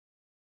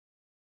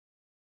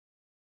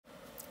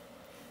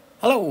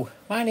Hello,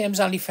 my name's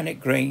Ali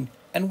Fenwick Green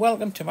and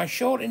welcome to my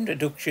short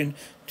introduction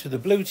to the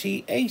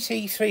BLUETTI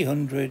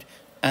AC300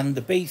 and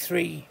the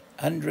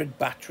B300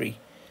 battery.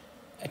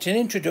 It's an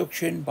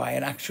introduction by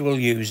an actual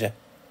user.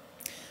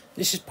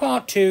 This is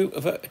part 2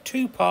 of a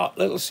two-part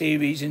little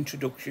series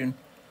introduction.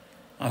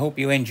 I hope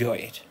you enjoy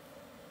it.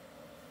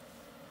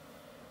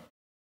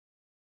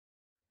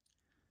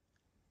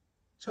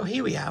 So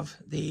here we have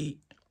the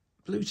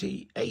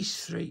BLUETTI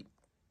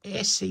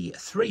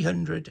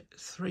AC300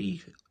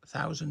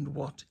 3000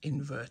 watt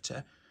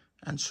inverter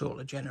and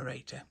solar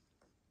generator.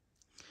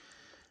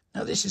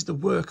 Now this is the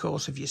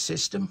workhorse of your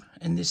system,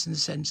 and in the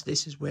sense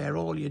this is where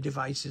all your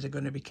devices are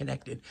going to be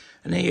connected.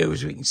 And here,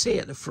 as we can see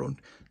at the front,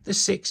 the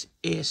 6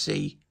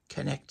 AC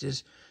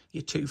connectors,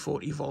 your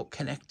 240 volt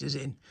connectors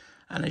in.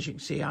 And as you can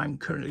see, I'm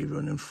currently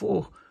running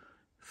 4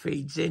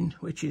 feeds in,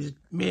 which is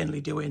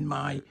mainly doing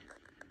my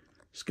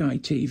Sky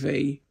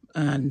TV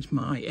and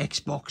my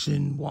Xbox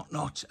and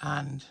whatnot,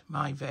 and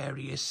my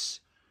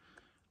various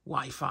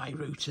Wi-Fi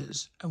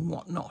routers and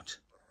whatnot.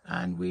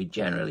 And we're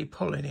generally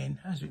pulling in,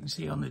 as we can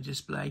see on the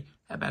display,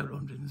 about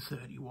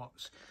 130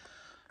 watts.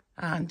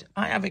 And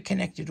I have it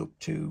connected up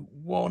to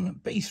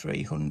one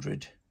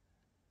B300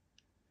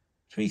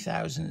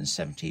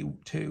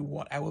 3072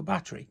 watt hour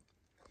battery.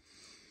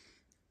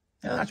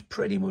 Now that's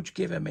pretty much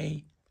given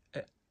me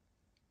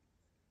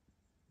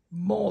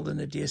more than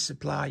a day's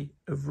supply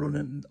of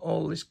running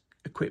all this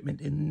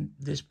equipment in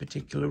this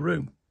particular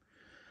room.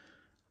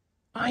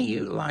 I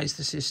utilise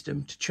the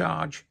system to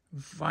charge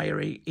via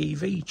a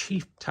EV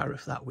cheap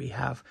tariff that we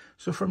have.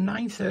 So from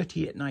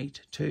 9:30 at night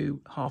to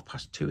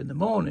 2:30 in the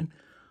morning,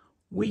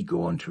 we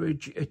go on to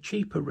a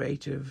cheaper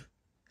rate of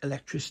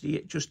electricity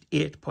at just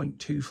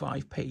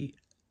 8.25p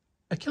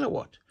a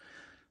kilowatt.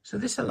 So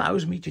this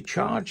allows me to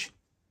charge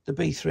the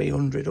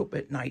B300 up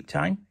at night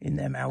time in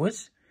them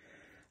hours,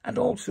 and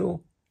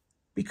also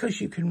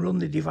because you can run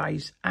the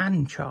device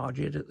and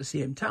charge it at the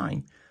same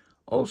time,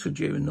 also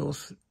during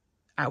those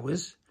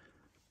hours,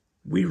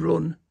 we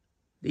run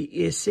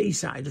the AC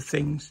side of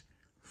things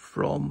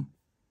from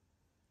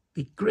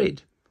the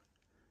grid.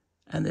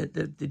 And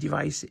the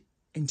device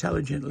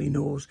intelligently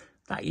knows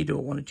that you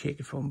don't want to take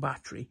it from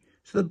battery.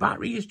 So the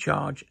battery is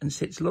charged and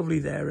sits lovely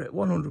there at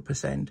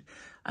 100%.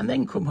 And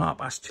then come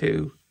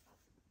 2:30,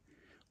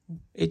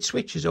 it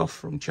switches off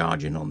from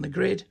charging on the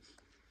grid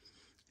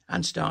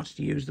and starts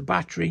to use the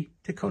battery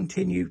to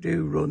continue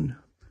to run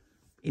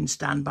in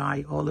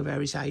standby all the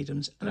various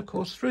items. And of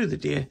course through the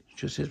day,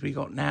 just as we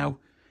got now,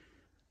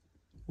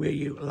 we're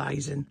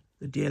utilising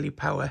the daily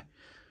power.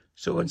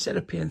 So instead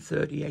of paying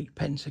 38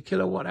 pence a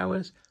kilowatt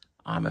hours,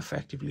 I'm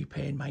effectively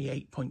paying my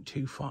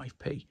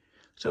 8.25p.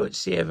 So it's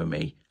saving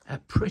me a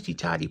pretty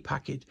tidy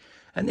package.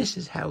 And this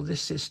is how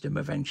this system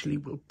eventually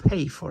will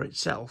pay for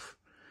itself.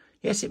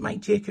 Yes, it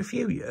might take a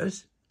few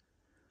years,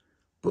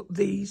 but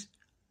these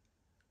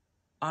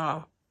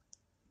are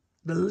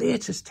the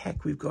latest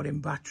tech we've got in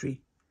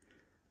battery.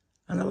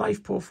 And the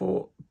LifePort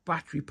 4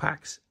 battery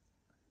packs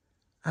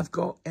have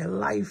got a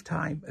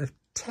lifetime of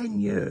 10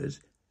 years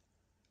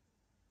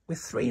with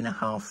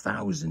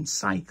 3,500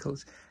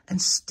 cycles,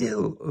 and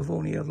still have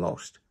only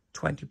lost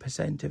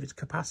 20% of its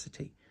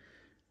capacity.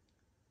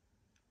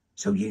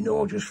 So you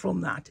know just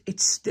from that,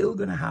 it's still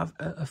going to have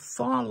a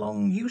far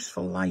long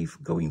useful life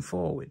going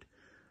forward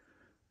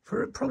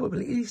for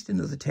probably at least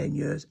another 10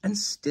 years and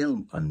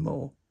still and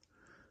more.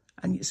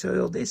 And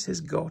so this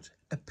has got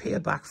a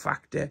payback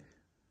factor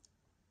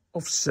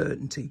of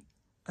certainty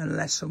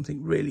unless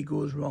something really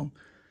goes wrong.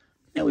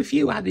 Now, if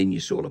you add in your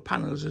solar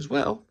panels as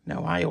well,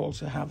 now I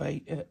also have a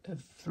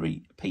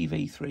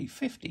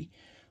PV350,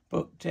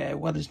 but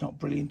weather's not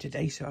brilliant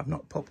today, so I've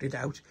not popped it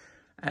out.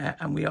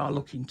 And we are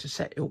looking to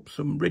set up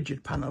some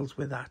rigid panels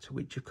with that,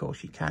 which of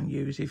course you can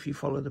use if you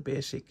follow the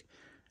basic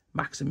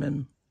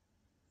maximum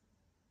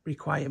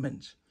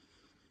requirements.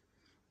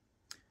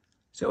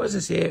 So as I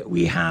say,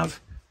 we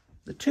have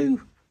the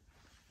 2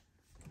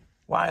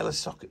 wireless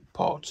socket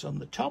ports on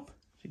the top.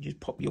 So you just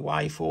pop your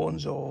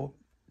iPhones or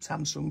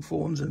Samsung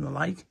phones and the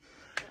like.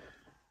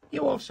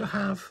 You also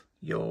have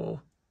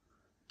your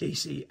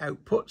DC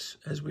outputs,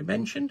 as we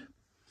mentioned,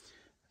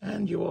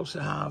 and you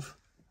also have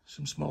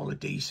some smaller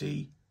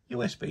DC,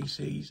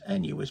 USB-Cs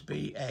and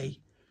USB-A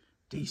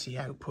DC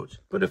outputs.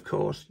 But of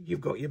course, you've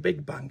got your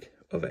big bank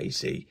of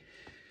AC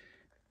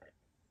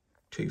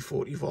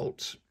 240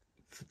 volts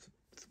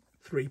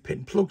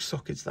 3-pin plug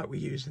sockets that we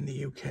use in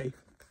the UK.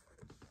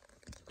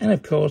 And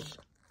of course,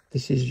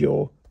 this is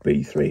your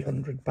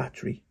B300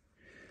 battery,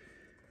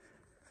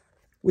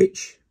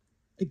 which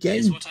again,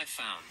 here's what I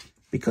found.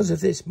 Because of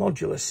this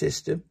modular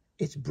system,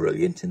 it's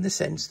brilliant in the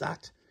sense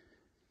that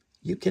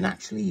you can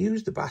actually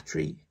use the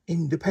battery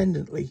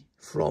independently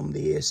from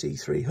the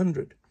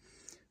AC300,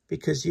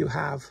 because you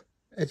have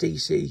a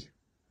DC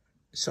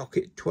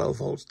socket, 12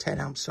 volts, 10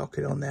 amp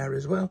socket on there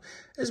as well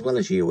as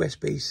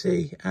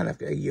USB-C, and I've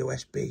got a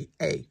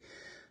USB-A.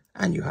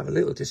 And you have a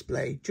little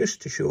display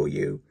just to show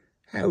you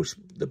how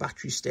the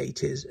battery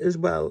state is, as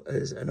well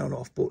as an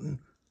on-off button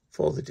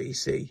for the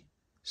DC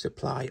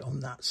supply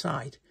on that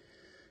side.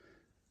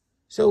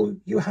 So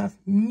you have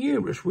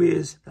numerous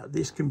ways that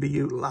this can be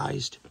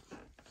utilised.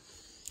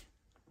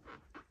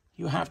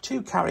 You have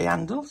two carry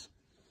handles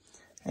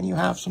and you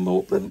have some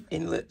open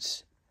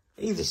inlets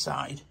either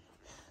side.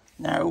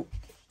 Now,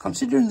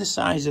 considering the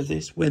size of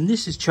this, when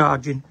this is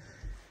charging,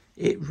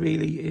 it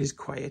really is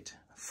quiet.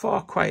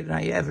 Far quieter than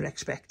I ever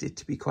expected,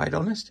 to be quite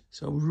honest.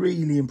 So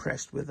really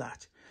impressed with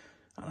that.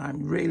 And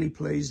I'm really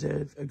pleased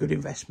a good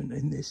investment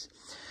in this.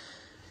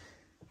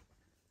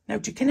 Now,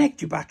 to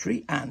connect your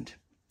battery and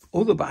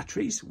other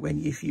batteries,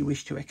 if you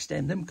wish to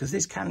extend them, because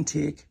this can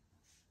take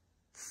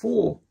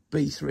 4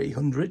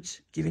 B300s,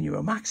 giving you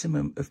a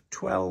maximum of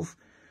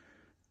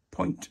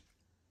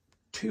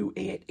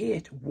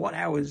 12.288 watt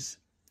hours,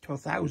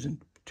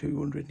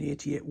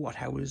 12,288 watt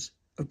hours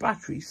of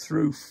battery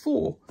through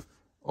 4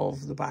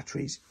 of the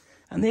batteries.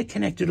 And they're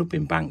connected up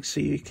in banks, so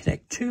you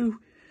connect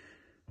 2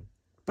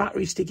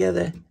 batteries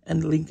together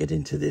and link it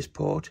into this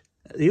port,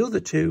 the other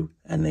 2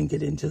 and link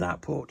it into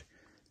that port,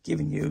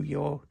 giving you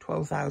your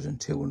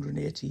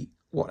 12,280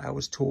 watt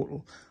hours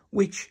total,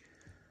 which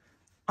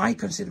I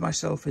consider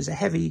myself as a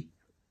heavy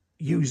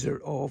user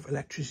of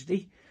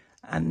electricity,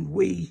 and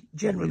we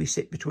generally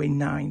sit between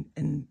 9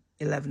 and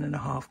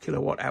 11.5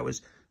 kilowatt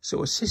hours.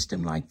 So a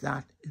system like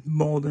that is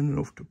more than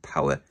enough to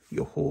power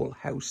your whole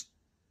house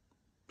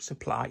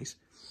supplies.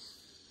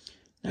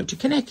 Now, to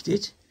connect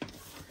it,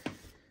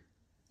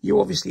 you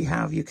obviously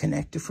have your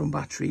connector from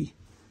battery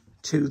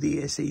to the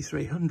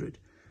AC300,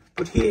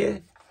 but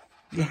here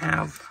you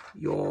have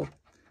your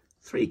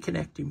 3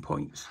 connecting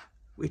points,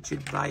 which are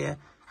via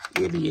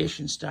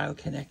aviation style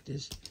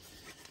connectors.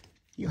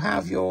 You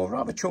have your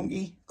rather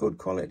chunky, good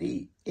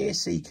quality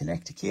AC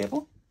connector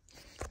cable.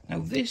 Now,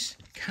 this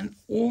can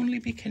only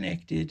be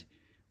connected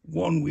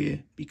one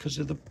way because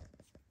of the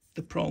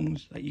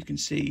prongs that you can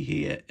see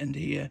here and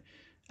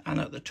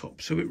at the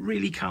top. So it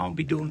really can't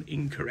be done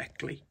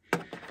incorrectly.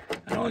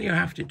 And all you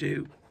have to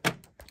do,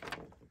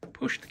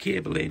 push the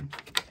cable in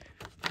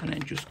and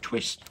then just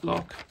twist,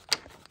 lock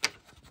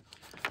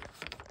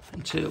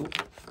until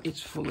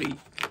it's fully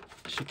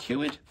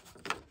secured,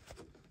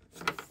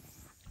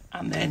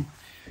 and then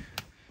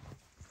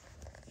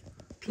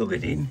plug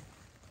it in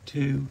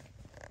to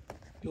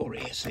your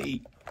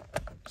AC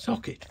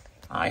socket.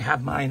 I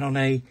have mine on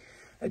a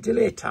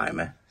delay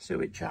timer, so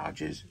it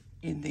charges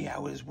in the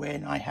hours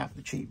when I have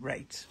the cheap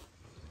rates.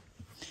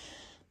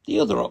 The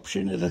other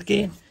option is,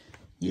 again,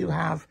 you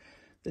have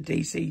the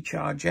DC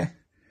charger,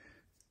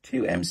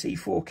 2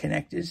 MC4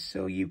 connectors,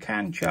 so you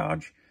can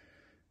charge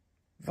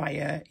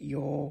via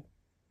your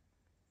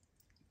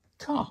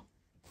car,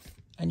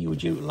 and you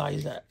would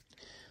utilize that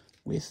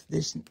with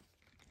this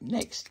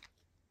next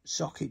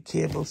socket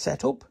cable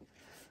setup.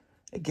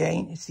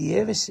 Again, it's the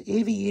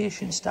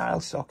aviation style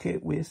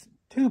socket with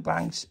 2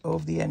 banks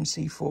of the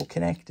MC4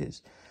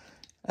 connectors,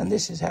 and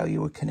this is how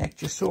you would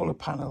connect your solar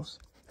panels.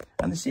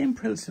 And the same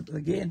principle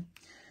again,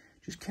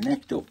 just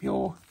connect up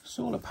your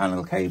solar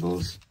panel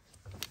cables.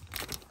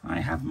 I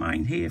have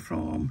mine here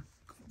from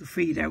the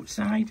feed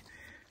outside,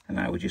 and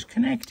I would just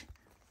connect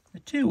the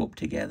 2 up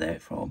together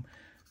from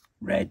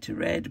red to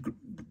red,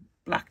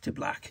 black to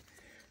black.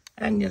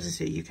 And as I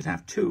say, you can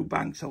have 2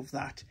 banks of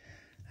that,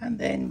 and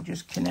then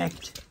just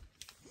connect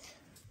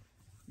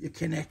your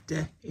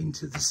connector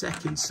into the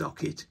second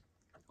socket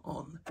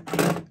on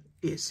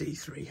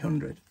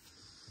AC300.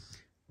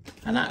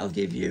 And that'll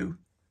give you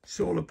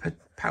solar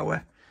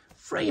power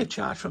free of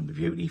charge from the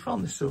beauty,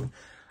 from the sun.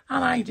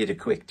 And I did a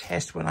quick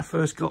test when I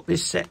first got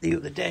this set the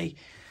other day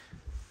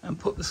and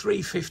put the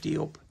 350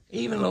 up,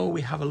 even though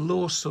we have a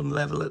low sun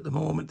level at the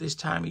moment this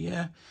time of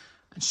year,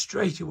 and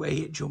straight away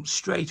it jumped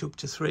straight up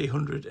to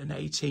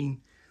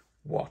 318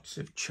 watts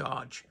of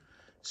charge.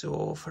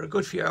 So for a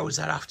good few hours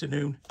that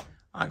afternoon,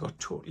 I got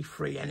totally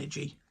free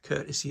energy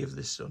courtesy of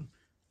the sun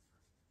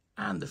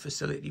and the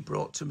facility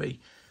brought to me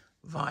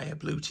via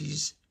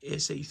BLUETTI's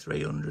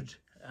AC300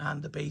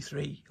 and the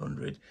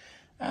B300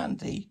 and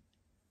the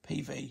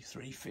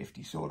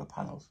PV350 solar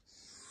panels.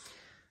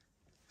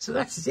 So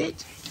that's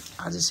it.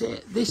 As I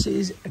say, this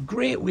is a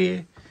great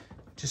way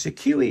to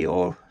secure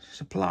your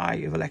supply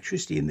of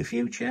electricity in the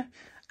future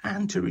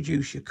and to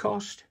reduce your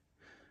cost.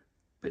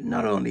 But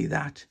not only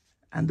that,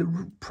 and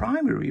the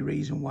primary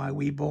reason why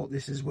we bought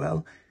this as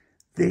well,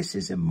 this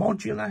is a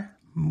modular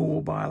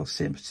mobile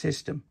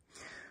system.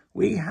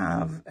 We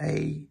have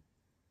a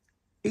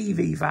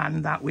EV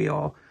van that we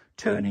are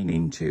turning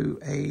into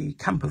a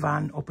camper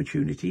van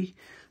opportunity,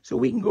 so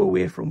we can go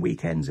away from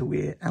weekends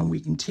away and we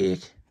can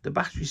take the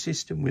battery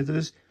system with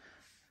us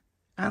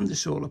and the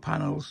solar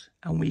panels,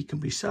 and we can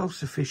be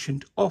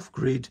self-sufficient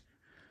off-grid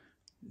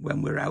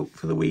when we're out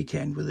for the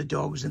weekend with the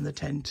dogs in the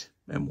tent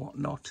and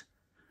whatnot.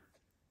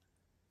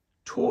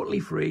 Totally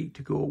free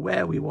to go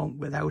where we want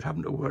without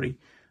having to worry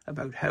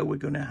about how we're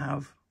going to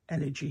have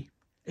energy.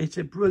 It's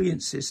a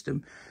brilliant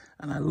system,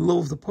 and I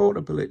love the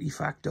portability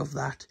fact of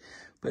that.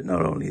 But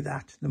not only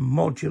that, the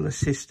modular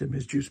system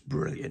is just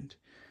brilliant,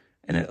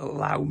 and it'll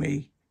allow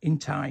me in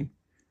time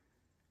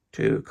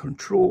to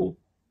control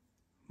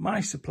my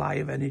supply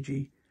of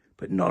energy,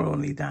 but not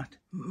only that,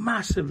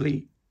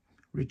 massively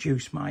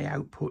reduce my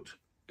output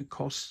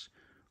costs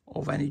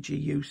of energy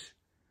use,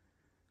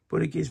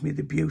 but it gives me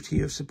the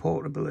beauty of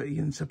supportability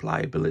and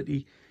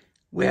supplyability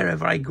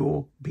wherever I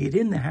go, be it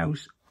in the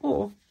house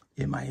or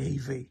in my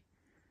EV.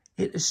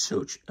 It is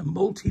such a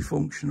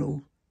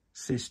multifunctional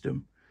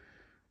system,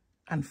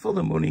 and for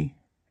the money,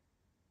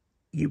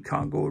 you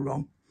can't go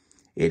wrong.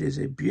 It is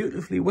a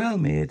beautifully well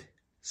made,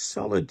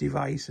 solid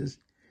devices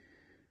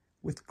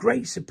with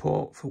great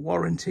support for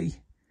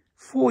warranty.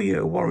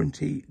 4-year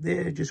warranty.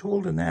 They're just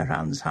holding their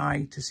hands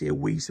high to say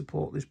we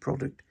support this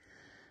product,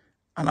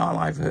 and all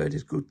I've heard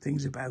is good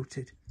things about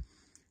it.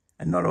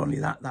 And not only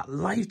that, that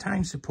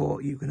lifetime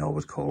support you can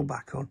always call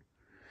back on.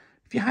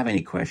 If you have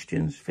any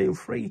questions, feel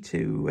free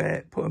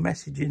to put a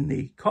message in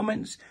the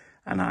comments,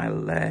 and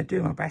I'll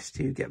do my best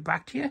to get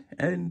back to you,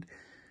 and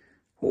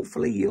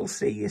hopefully you'll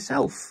see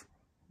yourself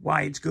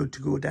why it's good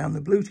to go down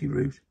the BLUETTI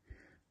route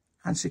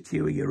and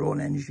secure your own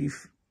energy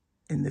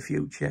in the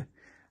future.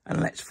 And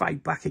let's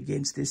fight back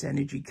against this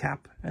energy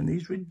cap and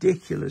these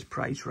ridiculous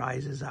price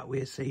rises that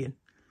we're seeing.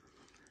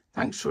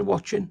 Thanks for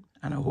watching,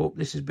 and I hope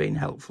this has been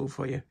helpful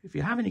for you. If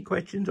you have any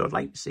questions or would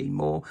like to see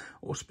more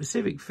or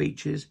specific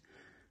features,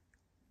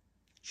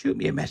 shoot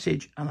me a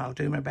message and I'll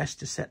do my best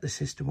to set the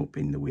system up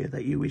in the way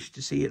that you wish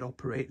to see it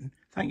operating.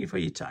 Thank you for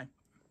your time.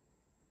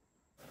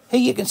 Here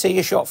you can see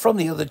a shot from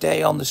the other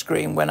day on the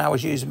screen when I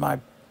was using my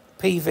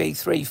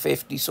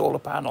PV350 solar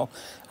panel,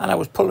 and I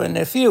was pulling in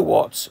a few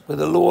watts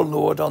with a low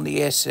load on the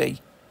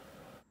AC.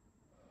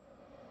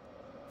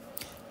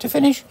 To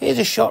finish, here's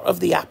a shot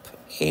of the app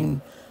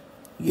in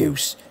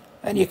use,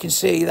 and you can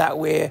see that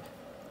we're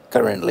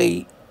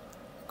currently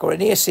got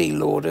an AC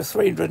load of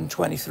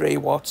 323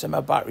 watts and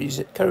my battery's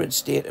at current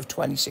state of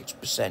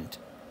 26%.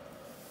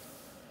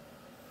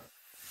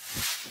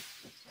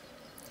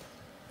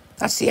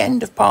 That's the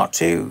end of part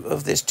 2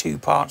 of this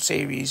 2-part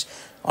series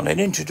on an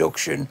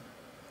introduction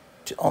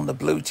on the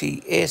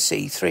BLUETTI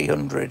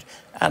AC300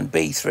 and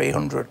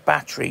B300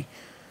 battery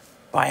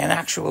by an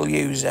actual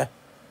user.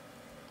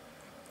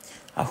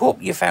 I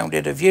hope you found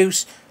it of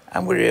use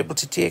and were able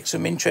to take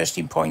some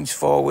interesting points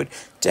forward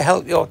to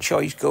help your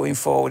choice going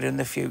forward in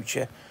the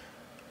future.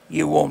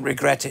 You won't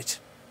regret it,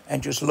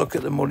 and just look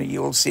at the money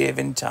you'll save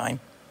in time.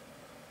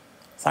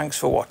 Thanks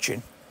for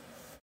watching.